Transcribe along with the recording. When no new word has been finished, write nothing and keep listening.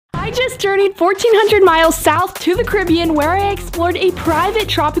I just journeyed 1,400 miles south to the Caribbean, where I explored a private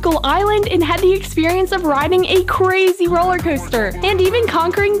tropical island and had the experience of riding a crazy roller coaster and even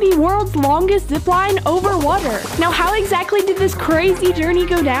conquering the world's longest zipline over water. Now, how exactly did this crazy journey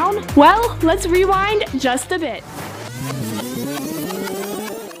go down? Well, let's rewind just a bit.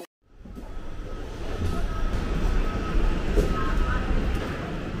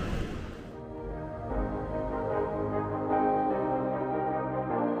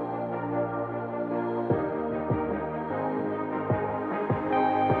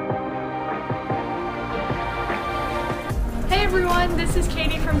 Hey everyone, this is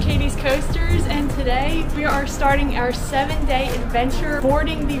Katie from Katie's Coasters, and today we are starting our 7-day adventure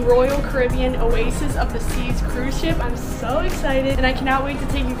boarding the Royal Caribbean Oasis of the Seas cruise ship. I'm so excited and I cannot wait to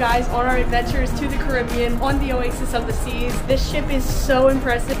take you guys on our adventures to the Caribbean on the Oasis of the Seas. This ship is so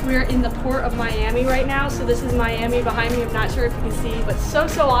impressive. We are in the port of Miami right now, so this is Miami behind me. I'm not sure if you can see, but so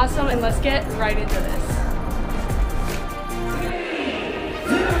awesome, and let's get right into this.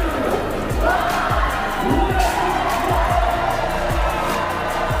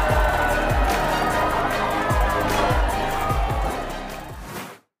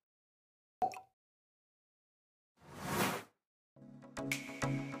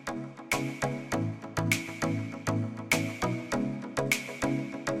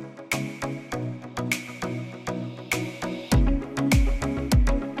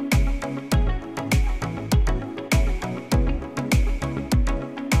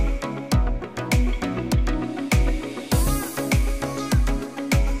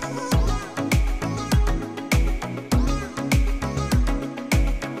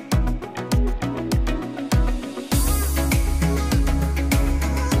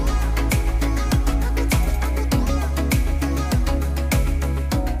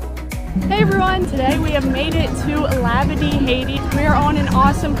 Hey everyone, today we have made it to Labadee, Haiti. We are on an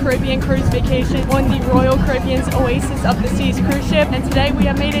awesome Caribbean cruise vacation on the Royal Caribbean's Oasis of the Seas cruise ship, and today we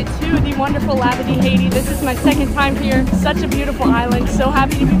have made it to the wonderful Labadee, Haiti. This is my second time here. Such a beautiful island. So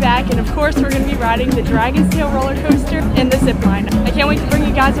happy to be back, and of course we're going to be riding the Dragon's Tail roller coaster and the zip line. I can't wait to bring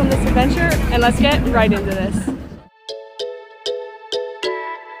you guys on this adventure, and let's get right into this.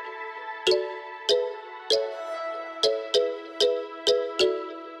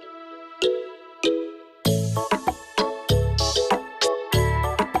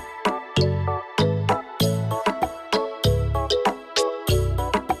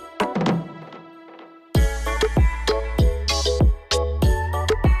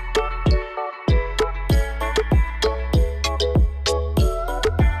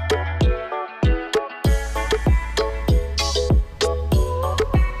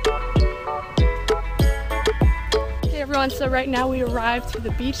 So right now we arrived to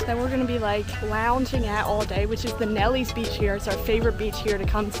the beach that we're going to be like lounging at all day, which is the Nelly's beach here. It's our favorite beach here to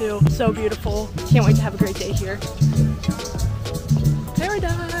come to. So beautiful. Can't wait to have a great day here.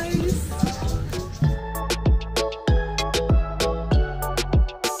 Paradise!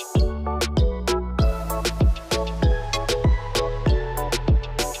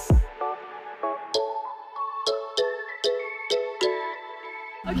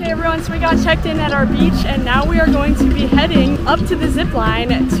 Okay everyone, so we got checked in at our beach, and now we are going to be heading up to the zip line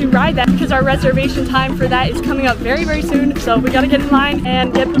to ride that, because our reservation time for that is coming up very soon. So we gotta get in line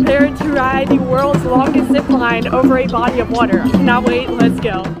and get prepared to ride the world's longest zip line over a body of water. Cannot wait, let's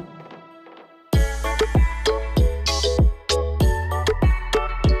go.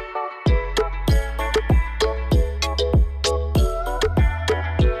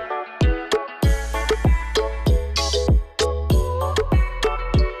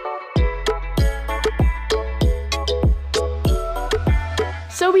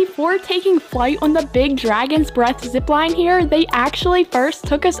 So before taking flight on the big Dragon's Breath zipline here, they actually first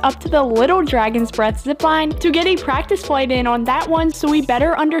took us up to the little Dragon's Breath zipline to get a practice flight in on that one, so we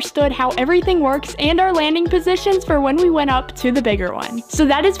better understood how everything works and our landing positions for when we went up to the bigger one. So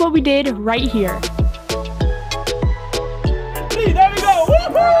that is what we did right here. Hey, there we go!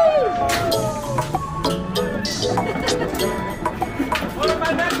 Woohoo! One of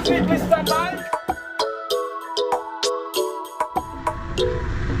my next feet, please stand by.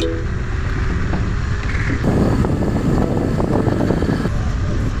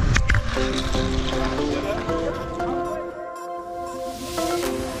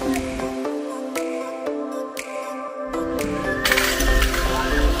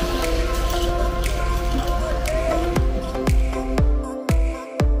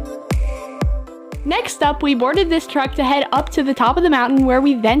 Next up, we boarded this truck to head up to the top of the mountain, where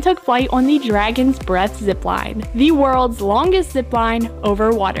we then took flight on the Dragon's Breath zipline, the world's longest zipline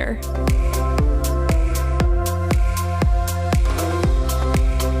over water.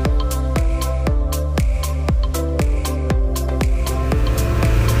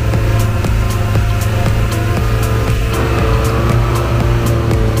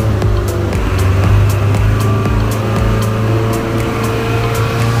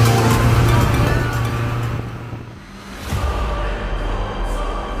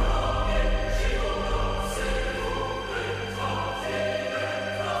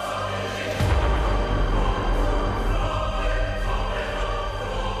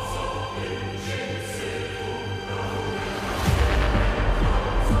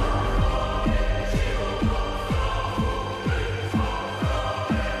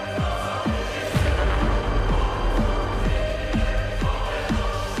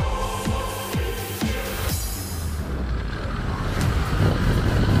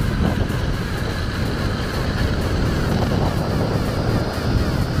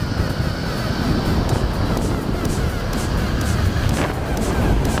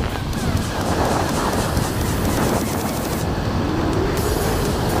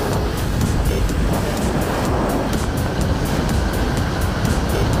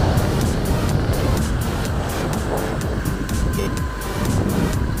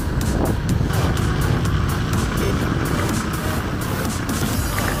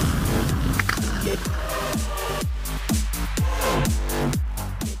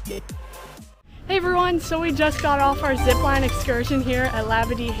 So we just got off our zipline excursion here at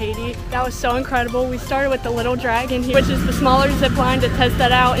Labadee Haiti. That was so incredible. We started with the Little Dragon here, which is the smaller zipline, to test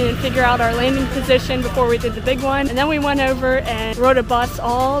that out and figure out our landing position before we did the big one. And then we went over and rode a bus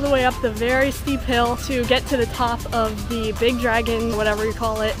all the way up the very steep hill to get to the top of the Big Dragon, whatever you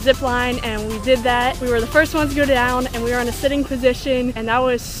call it, zipline, and we did that. We were the first ones to go down, and we were in a sitting position, and that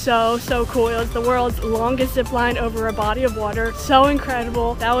was so cool. It was the world's longest zipline over a body of water. So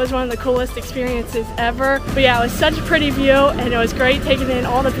incredible. That was one of the coolest experiences ever. But yeah, it was such a pretty view, and it was great taking in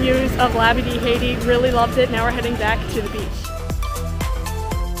all the views of Labadee Haiti. Really loved it. Now we're heading back to the beach.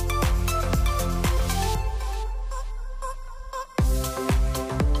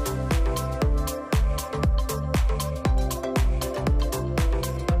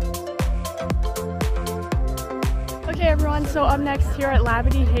 Okay everyone, so up next here at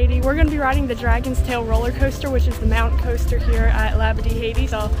Labadee Haiti, we're going to be riding the Dragon's Tail roller coaster, which is the mountain coaster here at Labadee Haiti.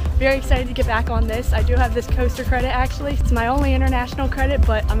 So very excited to get back on this. I do have this coaster credit actually. It's my only international credit,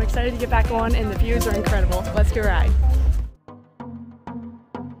 but I'm excited to get back on, and the views are incredible. Let's go ride.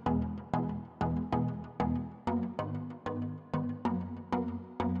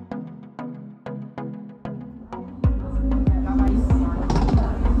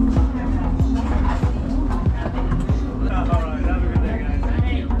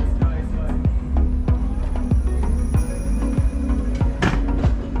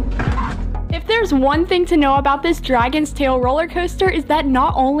 There's one thing to know about this Dragon's Tail roller coaster is that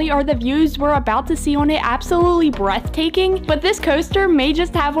not only are the views we're about to see on it absolutely breathtaking, but this coaster may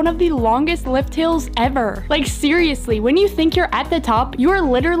just have one of the longest lift hills ever. Like seriously, when you think you're at the top, you are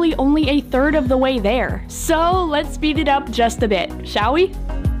literally only a third of the way there. So let's speed it up just a bit, shall we?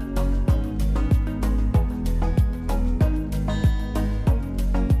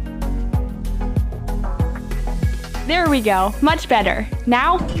 There we go, much better.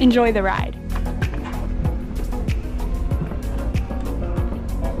 Now, enjoy the ride.